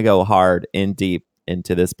 we're going to go hard and deep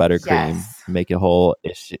into this buttercream, make a whole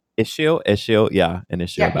issue. An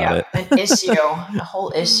issue about it. An issue, a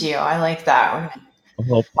whole issue. I like that. A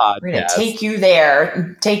whole podcast. We're going to take you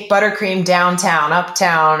there, take buttercream downtown,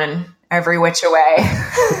 uptown, and every which way.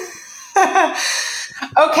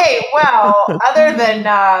 Okay, well, other than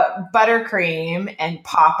buttercream and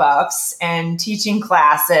pop-ups and teaching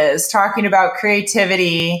classes, talking about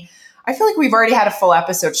creativity, I feel like we've already had a full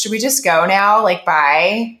episode. Should we just go now? Like,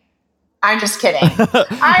 bye? I'm just kidding.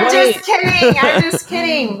 I'm just kidding. I'm just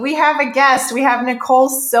kidding. We have a guest. We have Nicole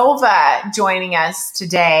Silva joining us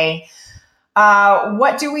today.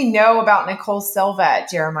 What do we know about Nicole Silva,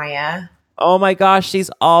 Jeremiah? Oh my gosh, she's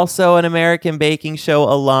also an American Baking Show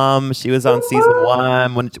alum. She was on season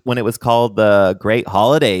 1 when it was called the Great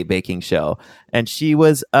Holiday Baking Show. And she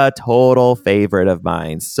was a total favorite of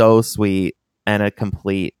mine. So sweet and a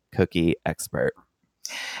complete cookie expert.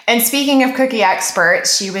 And speaking of cookie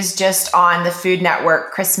experts, she was just on the Food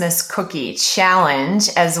Network Christmas Cookie Challenge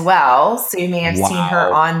as well. So you may have seen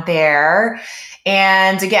her on there.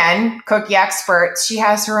 And again, cookie experts, she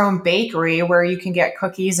has her own bakery where you can get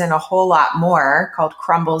cookies and a whole lot more called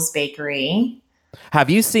Crumbles Bakery. Have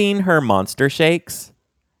you seen her monster shakes?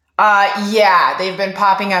 Yeah, they've been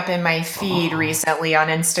popping up in my feed recently on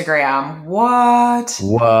Instagram. What?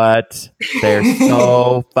 They're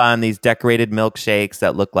so fun. These decorated milkshakes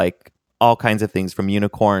that look like all kinds of things from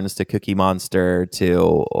unicorns to Cookie Monster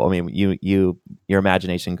to, I mean, your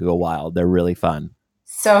imagination could go wild. They're really fun.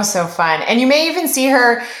 So fun. And you may even see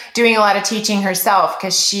her doing a lot of teaching herself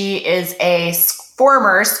because she is a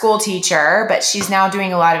former school teacher, but she's now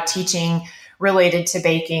doing a lot of teaching related to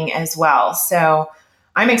baking as well. So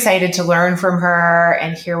I'm excited to learn from her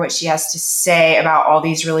and hear what she has to say about all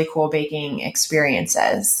these really cool baking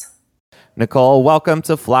experiences. Nicole, welcome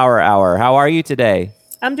to Flower Hour. How are you today?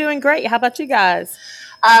 I'm doing great. How about you guys?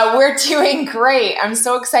 We're doing great. I'm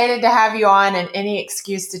so excited to have you on, and any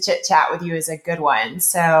excuse to chit chat with you is a good one.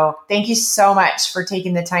 So thank you so much for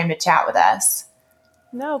taking the time to chat with us.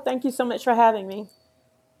 No, thank you so much for having me.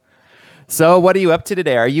 So what are you up to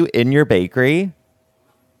today? Are you in your bakery?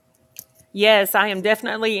 Yes, I am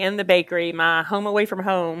definitely in the bakery, my home away from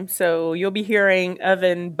home. So you'll be hearing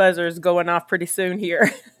oven buzzers going off pretty soon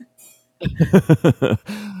here.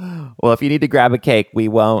 Well, if you need to grab a cake, we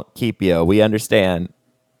won't keep you. We understand.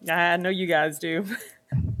 I know you guys do.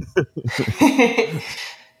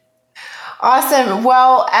 Awesome.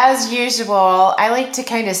 Well, as usual, I like to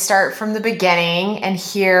kind of start from the beginning and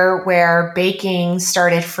hear where baking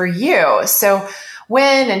started for you. So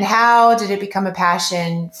when and how did it become a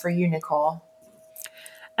passion for you, Nicole?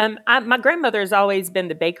 My grandmother has always been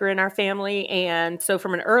the baker in our family. And so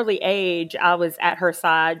from an early age, I was at her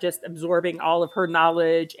side, just absorbing all of her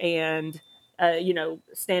knowledge and,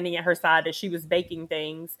 standing at her side as she was baking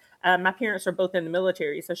things. My parents are both in the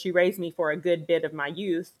military, so she raised me for a good bit of my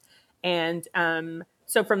youth. And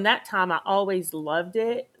so from that time, I always loved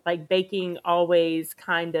it. Like baking always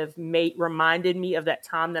kind of reminded me of that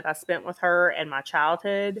time that I spent with her and my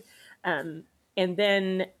childhood. And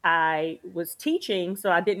then I was teaching,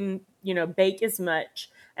 so I didn't, bake as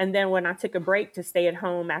much. And then when I took a break to stay at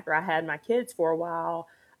home after I had my kids for a while,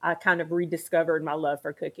 I kind of rediscovered my love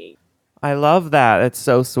for cooking. I love that. It's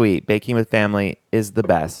so sweet. Baking with family is the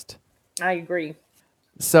best. I agree.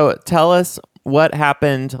 So tell us what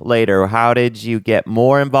happened later. How did you get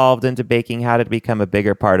more involved into baking? How did it become a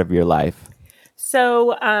bigger part of your life?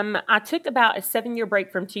 So I took about a 7-year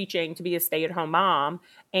break from teaching to be a stay-at-home mom.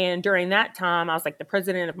 And during that time, I was like the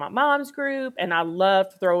president of my mom's group, and I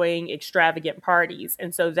loved throwing extravagant parties.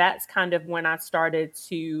 And so that's kind of when I started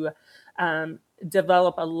to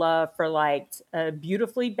develop a love for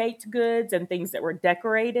beautifully baked goods and things that were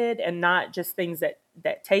decorated and not just things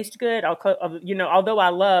that taste good. Although I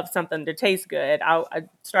love something to taste good, I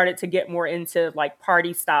started to get more into like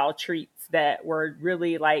party style treats that were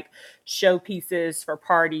really like showpieces for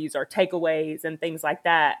parties or takeaways and things like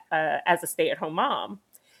that as a stay-at-home mom.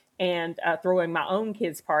 And throwing my own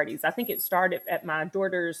kids' parties. I think it started at my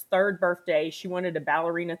daughter's 3rd birthday. She wanted a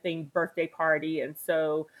ballerina-themed birthday party. And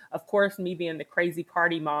so, of course, me being the crazy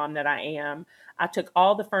party mom that I am, I took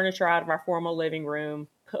all the furniture out of our formal living room,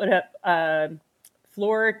 put up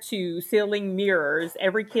floor to ceiling mirrors.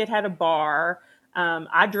 Every kid had a bar.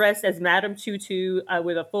 I dressed as Madame Tutu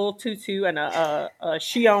with a full tutu and a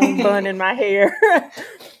chignon bun in my hair.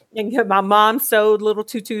 And my mom sewed little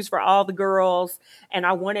tutus for all the girls. And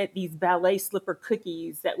I wanted these ballet slipper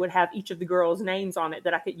cookies that would have each of the girls' names on it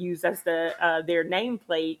that I could use as their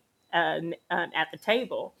nameplate at the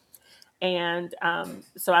table. And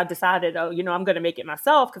so I decided, I'm going to make it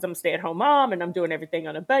myself because I'm a stay-at-home mom and I'm doing everything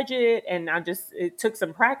on a budget. And it took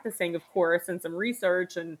some practicing, of course, and some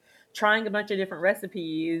research and trying a bunch of different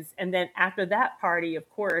recipes. And then after that party, of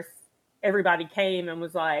course, everybody came and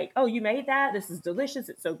was like, "Oh, you made that? This is delicious.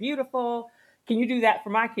 It's so beautiful. Can you do that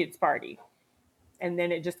for my kids' party?" And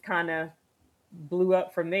then it just kind of blew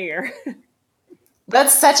up from there.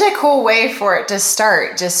 That's such a cool way for it to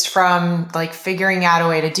start, just from like figuring out a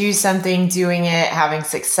way to do something, doing it, having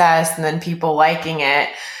success, and then people liking it.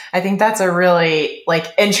 I think that's a really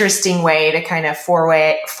like interesting way to kind of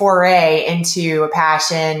foray into a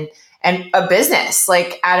passion and a business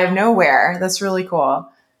like out of nowhere. That's really cool.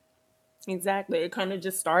 Exactly. It kind of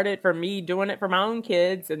just started for me doing it for my own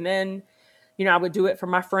kids. And then, I would do it for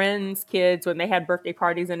my friends' kids when they had birthday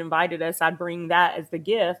parties and invited us. I'd bring that as the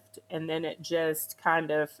gift. And then it just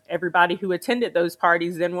kind of, everybody who attended those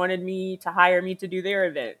parties then wanted me to hire me to do their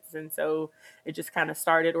events. And so it just kind of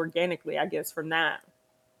started organically, I guess, from that.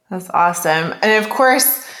 That's awesome. And of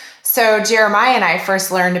course, so Jeremiah and I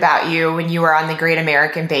first learned about you when you were on the Great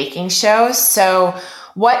American Baking Show. So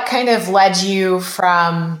what kind of led you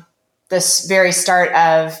from this very start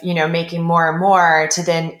of, making more and more to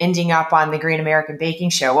then ending up on the Great American Baking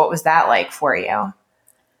Show? What was that like for you?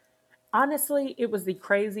 Honestly, it was the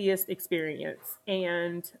craziest experience.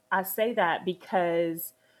 And I say that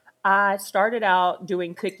because I started out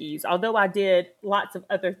doing cookies. Although I did lots of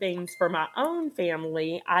other things for my own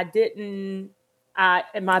family, my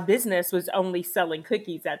business was only selling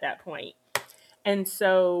cookies at that point. And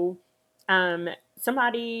so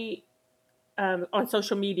somebody on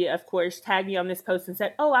social media, of course, tagged me on this post and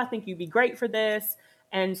said, "Oh, I think you'd be great for this."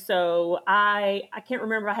 And so I can't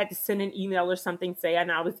remember, I had to send an email or something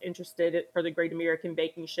saying I was interested for the Great American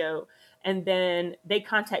Baking Show. And then they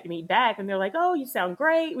contacted me back and they're like, "Oh, you sound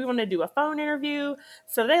great. We want to do a phone interview."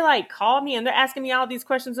 So they like called me and they're asking me all these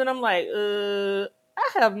questions. And I'm like, I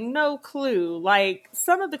have no clue. Like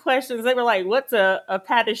some of the questions, they were like, "What's a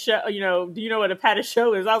pat of show? Do you know what a pat of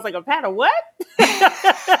show is?" I was like, "A pat of what?"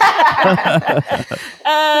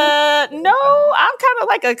 No, I'm kind of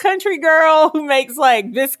like a country girl who makes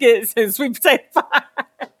like biscuits and sweet potato pie.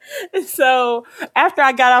 So after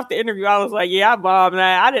I got off the interview, I was like, "Yeah, I bombed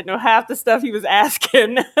that. I didn't know half the stuff he was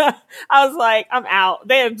asking." I was like, "I'm out.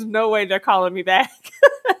 There's no way they're calling me back."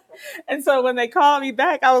 And so when they called me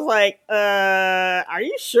back, I was like, "Are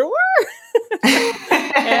you sure?"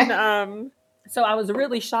 And so I was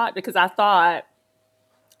really shocked because I thought,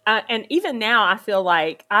 and even now I feel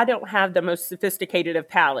like I don't have the most sophisticated of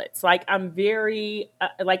palates. Like I'm very,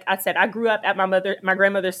 like I said, I grew up at my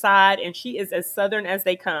grandmother's side, and she is as Southern as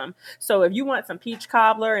they come. So if you want some peach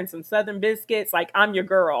cobbler and some Southern biscuits, like I'm your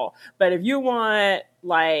girl. But if you want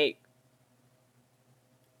like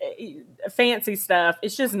fancy stuff,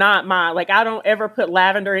 it's just not mine. Like I don't ever put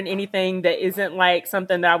lavender in anything that isn't like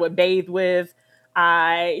something that I would bathe with.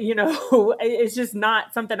 It's just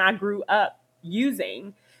not something I grew up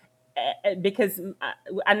using. Because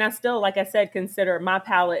and I still, like I said, consider my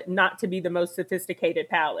palate not to be the most sophisticated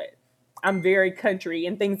palate. I'm very country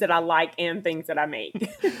in things that I like and things that I make.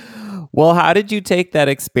 Well, how did you take that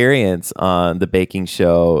experience on the baking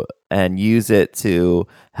show and use it to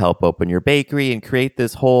help open your bakery and create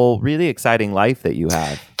this whole really exciting life that you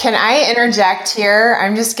have? Can I interject here?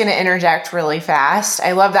 I'm just going to interject really fast.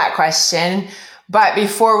 I love that question. But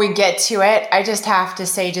before we get to it, I just have to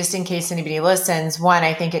say, just in case anybody listens, one,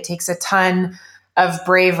 I think it takes a ton of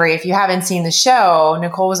bravery. If you haven't seen the show,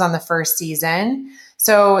 Nicole was on the first season.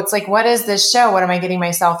 So it's like, what is this show? What am I getting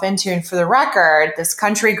myself into? And for the record, this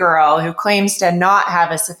country girl who claims to not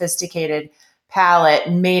have a sophisticated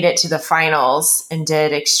palate made it to the finals and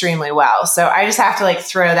did extremely well. So I just have to like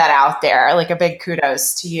throw that out there, like a big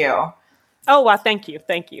kudos to you. Oh, well, thank you.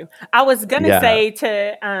 Thank you. I was going to say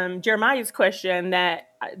to Jeremiah's question that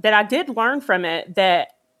I did learn from it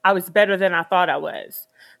that I was better than I thought I was.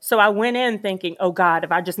 So I went in thinking, "Oh God,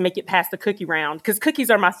 if I just make it past the cookie round," because cookies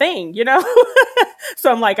are my thing,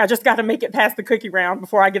 So I'm like, I just got to make it past the cookie round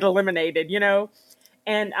before I get eliminated,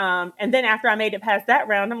 And then after I made it past that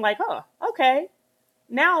round, I'm like, "Oh, okay.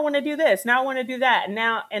 Now I want to do this. Now I want to do that."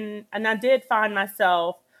 And I did find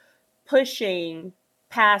myself pushing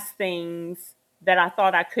past things that I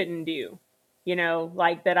thought I couldn't do,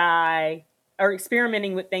 like or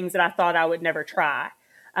experimenting with things that I thought I would never try.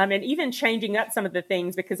 And even changing up some of the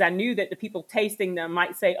things because I knew that the people tasting them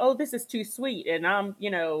might say, "Oh, this is too sweet." And I'm,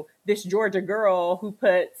 this Georgia girl who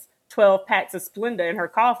puts 12 packs of Splenda in her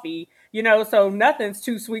coffee, so nothing's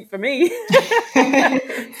too sweet for me.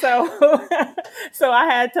 So I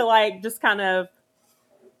had to like just kind of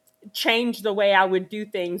change the way I would do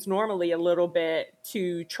things normally a little bit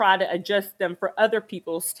to try to adjust them for other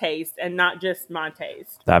people's taste and not just my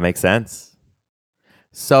taste. That makes sense.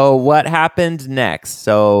 So what happened next?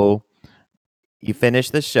 So you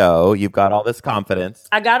finished the show. You've got all this confidence.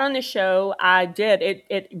 I got on the show. I did.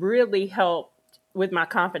 It really helped with my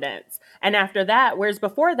confidence. And after that, whereas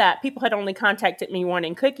before that, people had only contacted me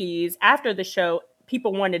wanting cookies. After the show,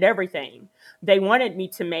 people wanted everything. They wanted me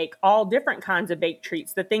to make all different kinds of baked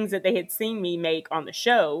treats, the things that they had seen me make on the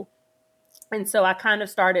show. And so I kind of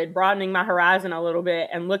started broadening my horizon a little bit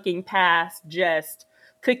and looking past just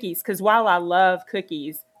cookies, because while I love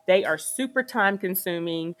cookies, they are super time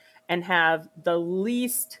consuming and have the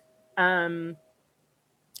least, I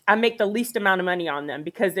make the least amount of money on them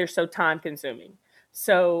because they're so time consuming.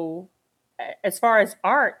 So as far as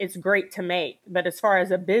art, it's great to make, but as far as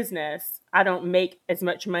a business, I don't make as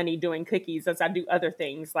much money doing cookies as I do other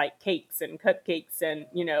things like cakes and cupcakes and,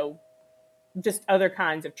 just other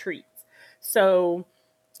kinds of treats. So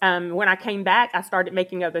when I came back, I started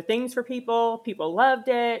making other things for people. People loved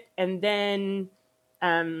it. And then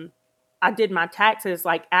I did my taxes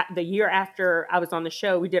like at the year after I was on the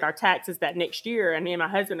show. We did our taxes that next year. And me and my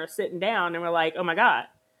husband are sitting down and we're like, oh my God,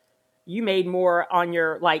 you made more on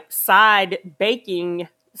your like side baking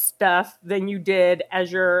stuff than you did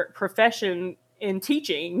as your profession in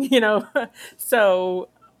teaching, So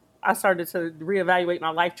I started to reevaluate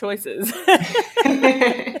my life choices.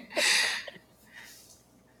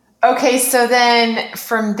 Okay, so then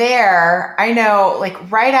from there, I know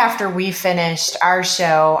like right after we finished our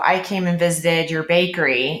show, I came and visited your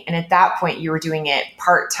bakery. And at that point, you were doing it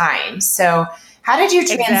part time. So, how did you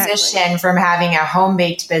transition Exactly. from having a home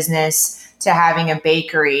baked business to having a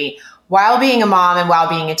bakery while being a mom and while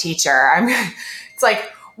being a teacher? It's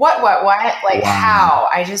like, what? Like, Wow. how?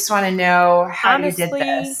 I just want to know how you did Honestly,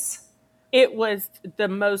 this. it was the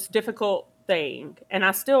most difficult thing, and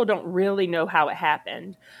I still don't really know how it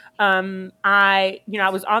happened. I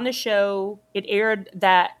was on the show. It aired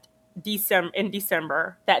that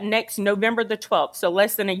December. That next November the 12th, so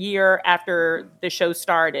less than a year after the show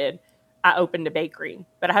started, I opened a bakery.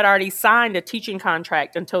 But I had already signed a teaching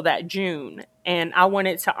contract until that June, and I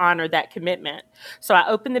wanted to honor that commitment. So I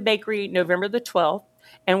opened the bakery November the 12th,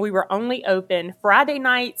 and we were only open Friday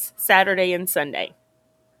nights, Saturday, and Sunday.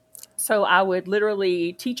 So I would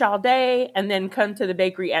literally teach all day and then come to the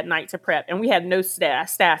bakery at night to prep. And we had no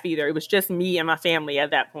staff either. It was just me and my family at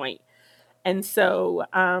that point. And so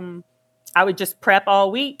I would just prep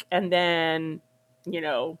all week and then, you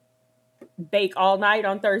know, bake all night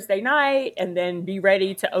on Thursday night and then be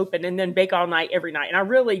ready to open and then bake all night every night. And I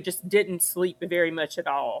really just didn't sleep very much at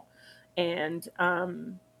all. And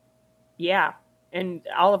yeah. And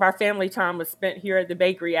all of our family time was spent here at the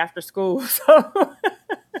bakery after school. So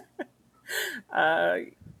uh,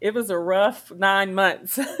 it was a rough 9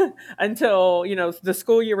 months until, the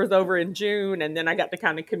school year was over in June. And then I got to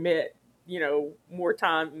kind of commit, more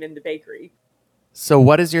time in the bakery. So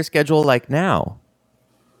what is your schedule like now?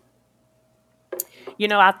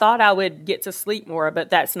 I thought I would get to sleep more, but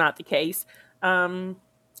that's not the case. Um,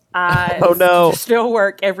 I Oh no. still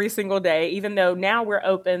work every single day, even though now we're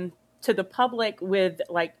open to the public with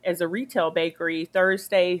like as a retail bakery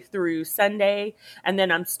Thursday through Sunday. And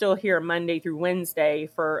then I'm still here Monday through Wednesday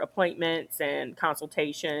for appointments and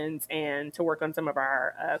consultations and to work on some of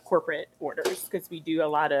our corporate orders because we do a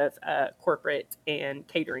lot of corporate and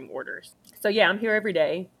catering orders. So yeah, I'm here every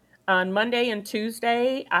day. On Monday and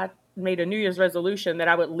Tuesday, I made a New Year's resolution that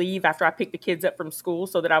I would leave after I picked the kids up from school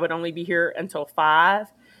so that I would only be here until 5,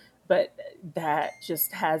 but that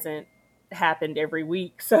just hasn't happened every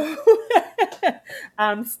week. So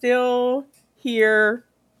I'm still here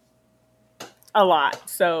a lot.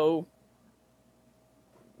 So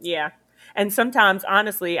yeah. And sometimes,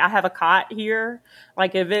 honestly, I have a cot here.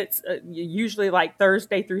 Like if it's usually like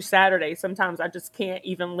Thursday through Saturday, sometimes I just can't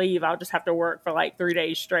even leave. I'll just have to work for like 3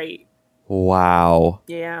 days straight. Wow.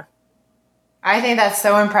 Yeah. I think that's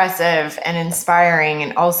so impressive and inspiring.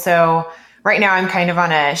 And also, right now I'm kind of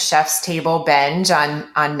on a chef's table binge on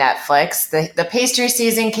Netflix. The pastry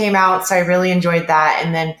season came out, so I really enjoyed that.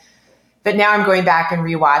 And then, but now I'm going back and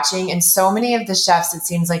rewatching. And so many of the chefs, it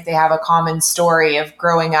seems like they have a common story of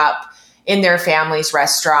growing up in their family's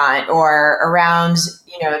restaurant or around,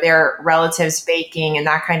 their relatives baking and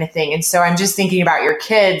that kind of thing. And so I'm just thinking about your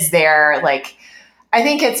kids there, like I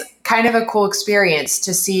think it's kind of a cool experience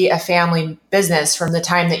to see a family business from the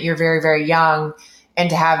time that you're very, very young and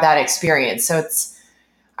to have that experience. So it's,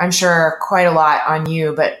 I'm sure, quite a lot on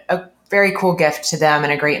you, but a very cool gift to them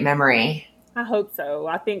and a great memory. I hope so.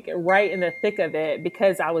 I think right in the thick of it,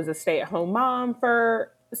 because I was a stay-at-home mom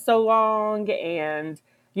for so long and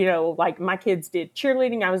like my kids did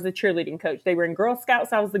cheerleading. I was the cheerleading coach. They were in Girl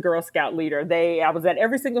Scouts. I was the Girl Scout leader. I was at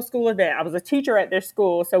every single school event. I was a teacher at their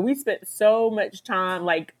school. So we spent so much time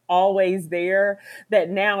like always there that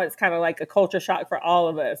now it's kind of like a culture shock for all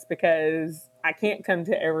of us because I can't come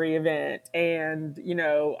to every event and,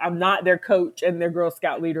 I'm not their coach and their Girl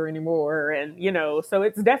Scout leader anymore. And, so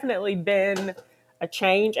it's definitely been a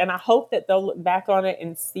change. And I hope that they'll look back on it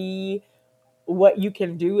and see what you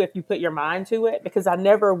can do if you put your mind to it, because I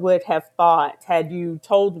never would have thought had you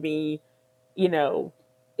told me, you know,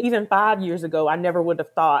 even 5 years ago, I never would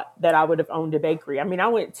have thought that I would have owned a bakery. I mean, I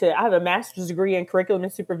have a master's degree in curriculum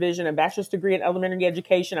and supervision, a bachelor's degree in elementary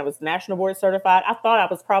education. I was national board certified. I thought I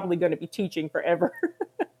was probably going to be teaching forever.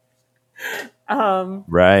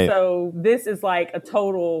 Right. So this is like a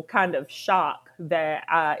total kind of shock that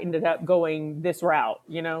I ended up going this route,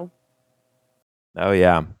 you know? Oh,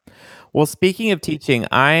 yeah. Well, speaking of teaching,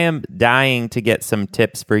 I am dying to get some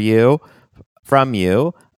tips from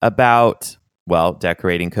you about, well,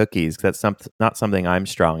 decorating cookies. That's not something I'm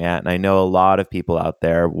strong at. And I know a lot of people out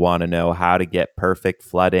there want to know how to get perfect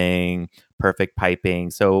flooding, perfect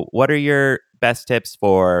piping. So, what are your best tips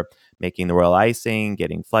for making the royal icing,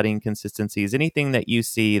 getting flooding consistencies, anything that you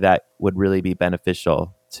see that would really be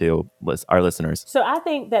beneficial to our listeners? So I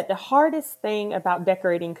think that the hardest thing about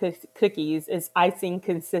decorating cookies is icing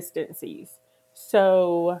consistencies.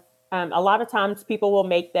 So a lot of times people will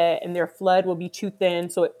make that and their flood will be too thin,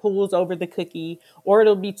 so it pulls over the cookie, or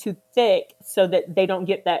it'll be too thick so that they don't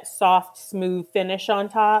get that soft, smooth finish on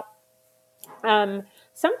top.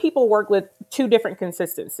 Some people work with two different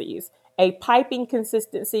consistencies: a piping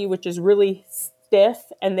consistency, which is really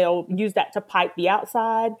stiff, and they'll use that to pipe the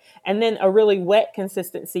outside, and then a really wet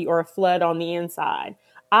consistency or a flood on the inside.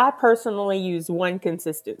 I personally use one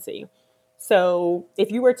consistency. So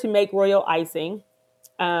if you were to make royal icing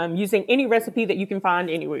using any recipe that you can find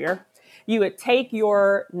anywhere, you would take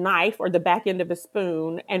your knife or the back end of a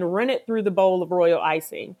spoon and run it through the bowl of royal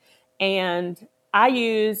icing. And I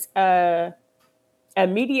use a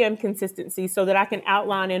medium consistency so that I can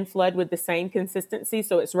outline and flood with the same consistency.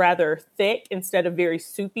 So it's rather thick instead of very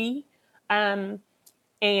soupy. And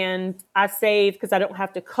I save, because I don't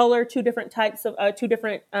have to color two different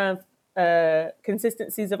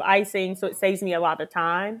consistencies of icing. So it saves me a lot of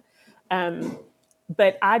time.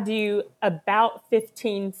 But I do about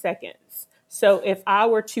 15 seconds. So if I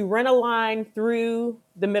were to run a line through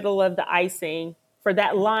the middle of the icing, for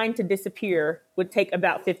that line to disappear would take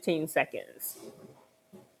about 15 seconds.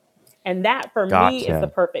 And that, for me, is the Gotcha.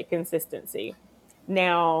 perfect consistency.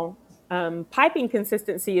 Now, piping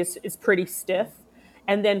consistency is pretty stiff.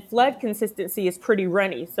 And then flood consistency is pretty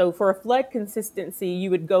runny. So for a flood consistency, you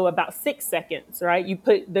would go about 6 seconds, right? You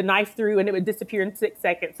put the knife through and it would disappear in 6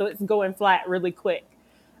 seconds. So it's going flat really quick.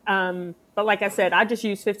 But like I said, I just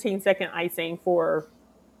use 15-second icing for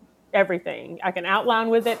everything. I can outline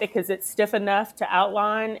with it because it's stiff enough to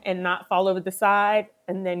outline and not fall over the side,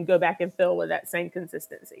 and then go back and fill with that same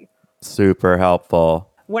consistency. Super helpful.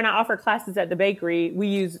 When I offer classes at the bakery, we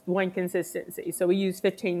use one consistency. So we use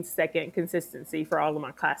 15-second consistency for all of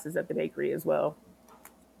my classes at the bakery as well.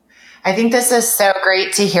 I think this is so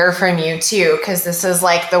great to hear from you too, because this is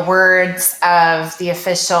like the words of the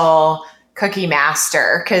official cookie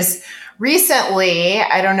master. Because recently,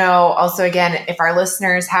 I don't know, also again, if our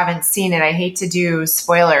listeners haven't seen it, I hate to do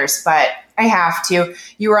spoilers, but I have to.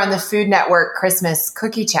 You were on the Food Network Christmas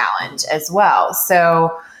Cookie Challenge as well.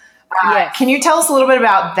 So Yes. Can you tell us a little bit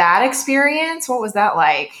about that experience? What was that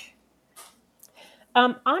like?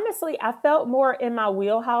 Honestly, I felt more in my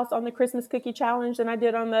wheelhouse on the Christmas Cookie Challenge than I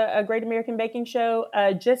did on the Great American Baking Show,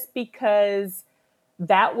 just because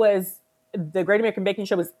that was the Great American Baking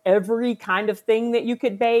Show was every kind of thing that you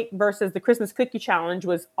could bake, versus the Christmas Cookie Challenge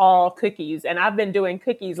was all cookies. And I've been doing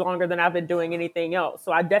cookies longer than I've been doing anything else.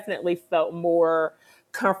 So I definitely felt more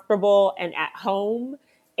comfortable and at home.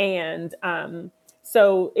 And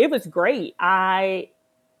so it was great. I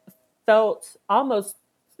felt almost,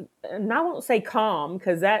 and I won't say calm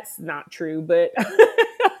because that's not true, but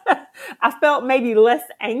I felt maybe less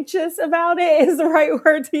anxious about it is the right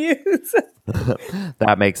word to use.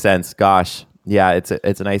 That makes sense. Gosh. Yeah,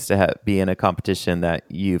 it's nice to be in a competition that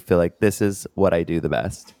you feel like this is what I do the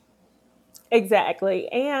best. Exactly.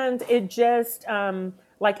 And it just,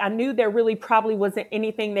 like, I knew there really probably wasn't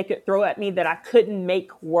anything they could throw at me that I couldn't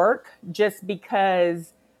make work, just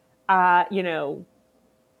because, you know,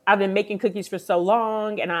 I've been making cookies for so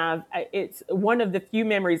long, and it's one of the few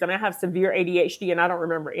memories. I mean, I have severe ADHD and I don't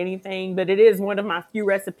remember anything, but it is one of my few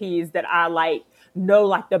recipes that I know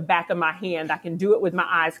like the back of my hand. I can do it with my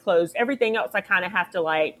eyes closed. Everything else, I kind of have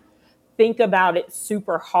to think about it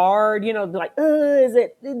super hard, like, is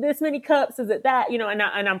it this many cups? Is it that, and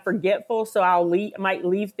I'm forgetful. So might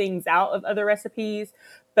leave things out of other recipes.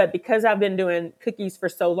 But because I've been doing cookies for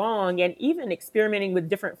so long, and even experimenting with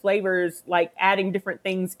different flavors, like adding different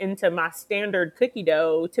things into my standard cookie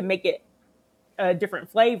dough to make it a different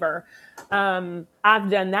flavor, I've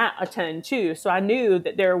done that a ton too. So I knew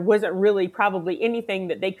that there wasn't really probably anything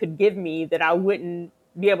that they could give me that I wouldn't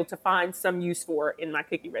be able to find some use for in my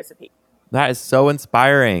cookie recipe. That is so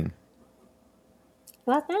inspiring.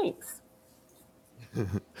 Well, thanks.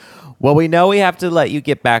 Well, we know we have to let you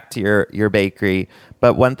get back to your bakery,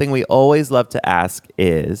 but one thing we always love to ask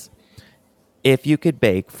is if you could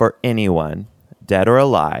bake for anyone, dead or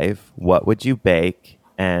alive, what would you bake?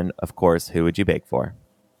 And of course, who would you bake for?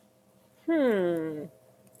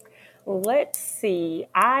 Let's see.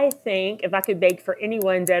 I think if I could bake for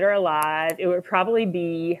anyone, dead or alive, it would probably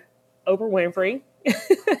be Oprah Winfrey.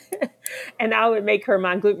 And I would make her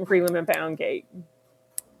my gluten-free lemon pound cake.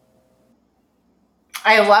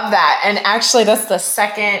 I love that. And actually, that's the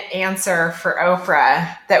second answer for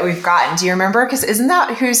Oprah that we've gotten. Do you remember? Because isn't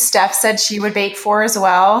that who Steph said she would bake for as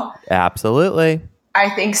well? Absolutely. I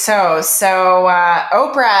think so. So,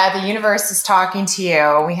 Oprah, the universe is talking to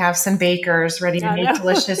you. We have some bakers ready to make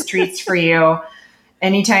delicious treats for you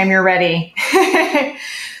anytime you're ready.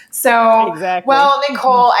 So, exactly. Well,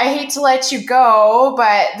 Nicole, I hate to let you go,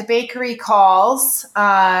 but the bakery calls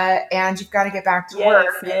and you've got to get back to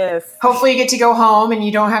work. Yes. Hopefully you get to go home and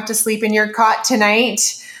you don't have to sleep in your cot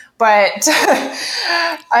tonight. But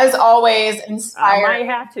as always, inspired. I might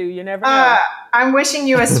have to. You never know. I'm wishing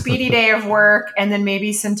you a speedy day of work and then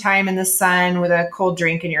maybe some time in the sun with a cold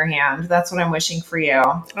drink in your hand. That's what I'm wishing for you.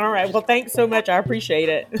 All right. Well, thanks so much. I appreciate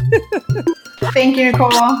it. Thank you,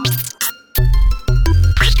 Nicole.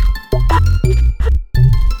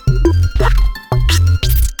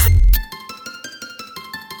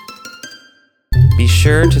 Be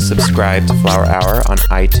sure to subscribe to Flower Hour on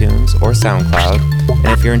iTunes or SoundCloud. And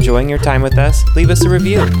if you're enjoying your time with us, leave us a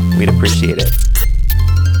review. We'd appreciate it.